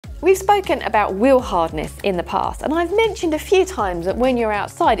We've spoken about wheel hardness in the past, and I've mentioned a few times that when you're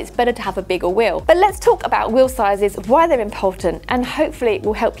outside it's better to have a bigger wheel. But let's talk about wheel sizes, why they're important, and hopefully it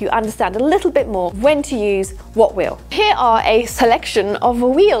will help you understand a little bit more when to use what wheel. Here are a selection of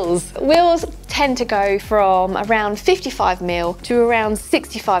wheels. Wheels tend to go from around 55mm to around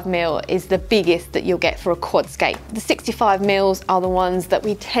 65mm is the biggest that you'll get for a quad skate. The 65mm are the ones that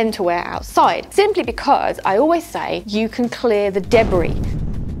we tend to wear outside, simply because I always say you can clear the debris.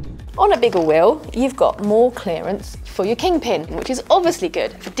 On a bigger wheel, you've got more clearance for your kingpin, which is obviously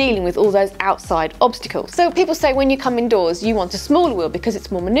good for dealing with all those outside obstacles. So people say when you come indoors, you want a smaller wheel because it's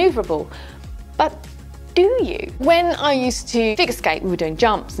more maneuverable. But do you? When I used to figure skate, we were doing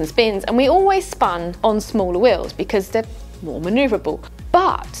jumps and spins, and we always spun on smaller wheels because they're more maneuverable.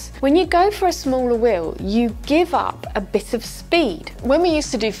 But when you go for a smaller wheel, you give up a bit of speed. When we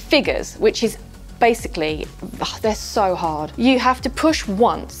used to do figures, which is basically, they're so hard. You have to push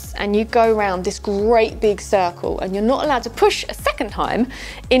once and you go around this great big circle, and you're not allowed to push a second time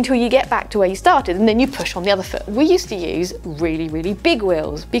until you get back to where you started, and then you push on the other foot. We used to use really, really big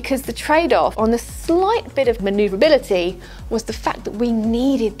wheels because the trade-off on the slight bit of maneuverability was the fact that we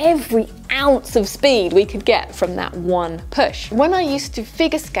needed every ounce of speed we could get from that one push. When I used to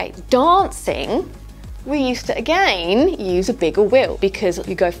figure skate dancing, we used to again use a bigger wheel because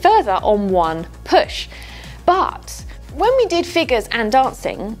you go further on one push. But when we did figures and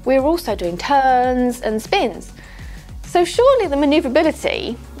dancing, we were also doing turns and spins. So surely the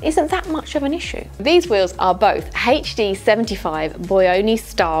maneuverability isn't that much of an issue. These wheels are both HD 75 Boyoni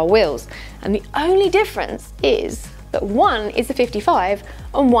Star wheels, and the only difference is that one is a 55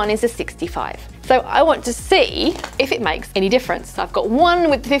 and one is a 65. So I want to see if it makes any difference. I've got one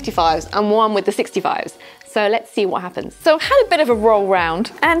with the 55s and one with the 65s. So let's see what happens. So I've had a bit of a roll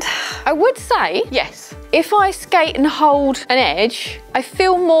round, and I would say, yes, if I skate and hold an edge, I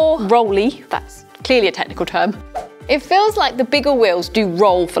feel more rolly. That's clearly a technical term. It feels like the bigger wheels do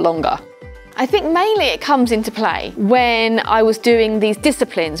roll for longer. I think mainly it comes into play when I was doing these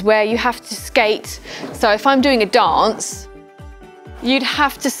disciplines where you have to skate. So if I'm doing a dance, you'd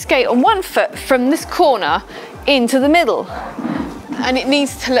have to skate on one foot from this corner into the middle. And it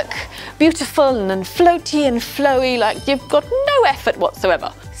needs to look beautiful and floaty and flowy, like you've got no effort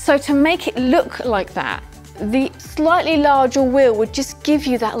whatsoever. So to make it look like that, the slightly larger wheel would just give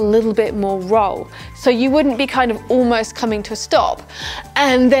you that little bit more roll. So you wouldn't be kind of almost coming to a stop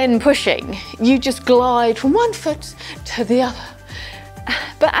and then pushing. You just glide from one foot to the other.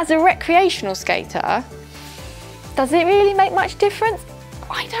 But as a recreational skater, does it really make much difference?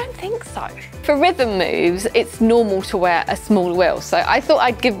 I don't think so. For rhythm moves, it's normal to wear a small wheel, so I thought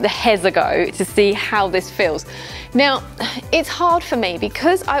I'd give the Hez a go to see how this feels. Now, it's hard for me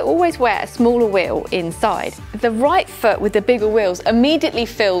because I always wear a smaller wheel inside. The right foot with the bigger wheels immediately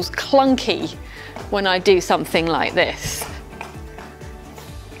feels clunky when I do something like this.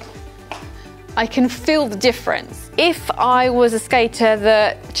 I can feel the difference. If I was a skater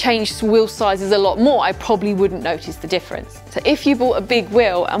that changed wheel sizes a lot more, I probably wouldn't notice the difference. So if you bought a big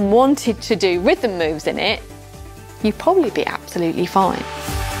wheel and wanted to do rhythm moves in it, you'd probably be absolutely fine.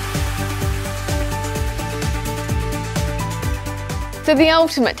 So the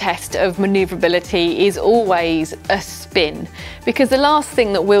ultimate test of maneuverability is always a spin, because the last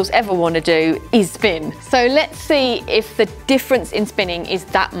thing that wheels ever want to do is spin. So let's see if the difference in spinning is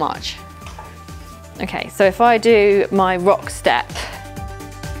that much. Okay, so if I do my rock step,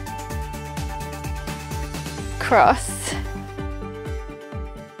 cross,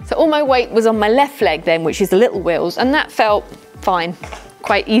 so all my weight was on my left leg then, which is the little wheels, and that felt fine,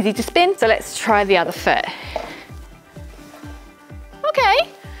 quite easy to spin. So let's try the other foot. Okay,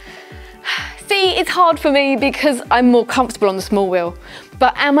 see, it's hard for me because I'm more comfortable on the small wheel,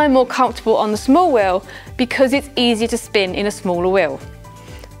 but am I more comfortable on the small wheel because it's easier to spin in a smaller wheel?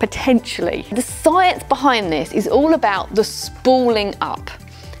 Potentially. The science behind this is all about the spooling up.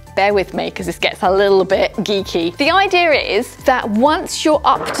 Bear with me because this gets a little bit geeky. The idea is that once you're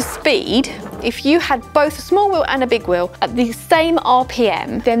up to speed, if you had both a small wheel and a big wheel at the same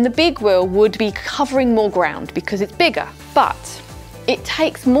RPM, then the big wheel would be covering more ground because it's bigger. But it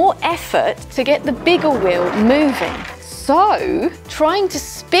takes more effort to get the bigger wheel moving. So trying to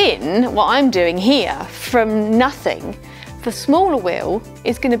spin what I'm doing here from nothing, the smaller wheel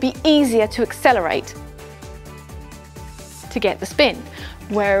is going to be easier to accelerate to get the spin,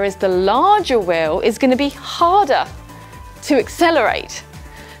 whereas the larger wheel is going to be harder to accelerate.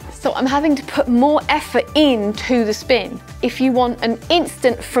 So I'm having to put more effort into the spin. If you want an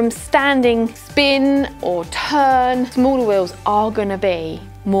instant from standing spin or turn, smaller wheels are going to be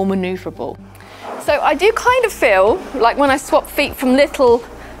more maneuverable. So I do kind of feel like when I swap feet from little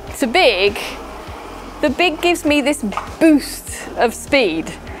to big, the big gives me this boost of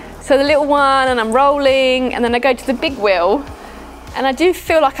speed. So the little one, and I'm rolling, and then I go to the big wheel, and I do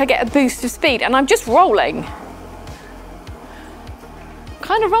feel like I get a boost of speed, and I'm just rolling.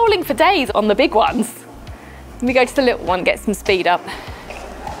 Kind of rolling for days on the big ones. Let me go to the little one, get some speed up.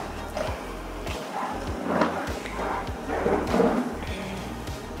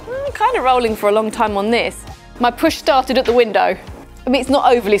 I'm kind of rolling for a long time on this. My push started at the window. I mean, it's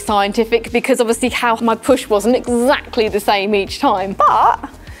not overly scientific because obviously how my push wasn't exactly the same each time, but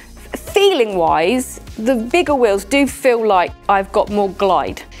feeling wise, the bigger wheels do feel like I've got more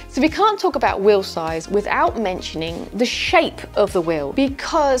glide. So we can't talk about wheel size without mentioning the shape of the wheel,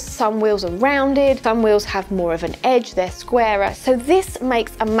 because some wheels are rounded, some wheels have more of an edge, they're squarer. So this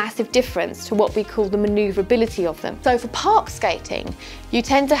makes a massive difference to what we call the maneuverability of them. So for park skating, you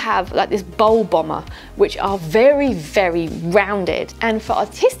tend to have like this bowl bomber, which are very, very rounded. And for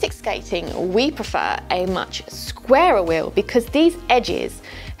artistic skating, we prefer a much squarer wheel because these edges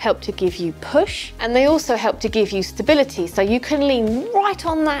help to give you push, and they also help to give you stability, so you can lean right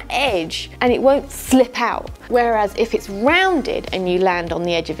on that edge and it won't slip out. Whereas if it's rounded and you land on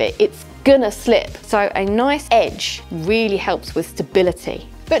the edge of it, it's gonna slip. So a nice edge really helps with stability.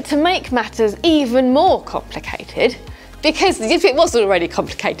 But to make matters even more complicated, because if it wasn't already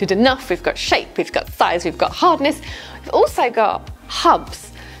complicated enough, we've got shape, we've got size, we've got hardness, we've also got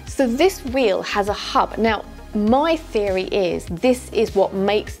hubs. So this wheel has a hub. Now, my theory is this is what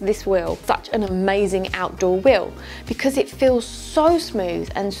makes this wheel such an amazing outdoor wheel, because it feels so smooth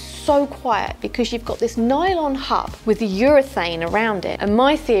and so quiet because you've got this nylon hub with the urethane around it. And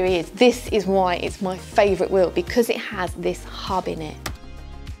my theory is this is why it's my favourite wheel, because it has this hub in it.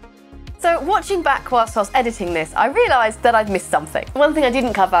 So watching back whilst I was editing this, I realised that I'd missed something. One thing I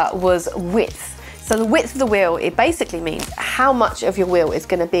didn't cover was width. So the width of the wheel, it basically means how much of your wheel is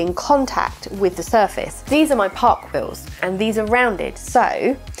going to be in contact with the surface. These are my park wheels and these are rounded.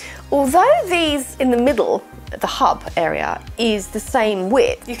 So although these in the middle, the hub area, is the same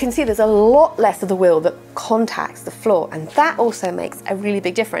width, you can see there's a lot less of the wheel that contacts the floor, and that also makes a really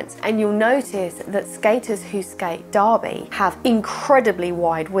big difference. And you'll notice that skaters who skate derby have incredibly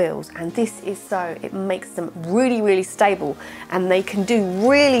wide wheels, and this is so it makes them really, really stable, and they can do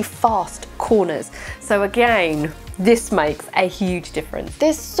really fast corners. So again, this makes a huge difference.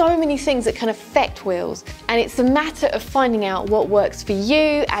 There's so many things that can affect wheels, and it's a matter of finding out what works for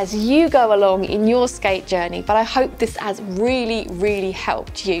you as you go along in your skate journey. But I hope this has really, really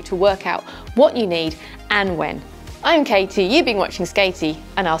helped you to work out what you need and when. I'm Katie, you've been watching Skatie,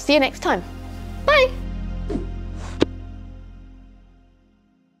 and I'll see you next time.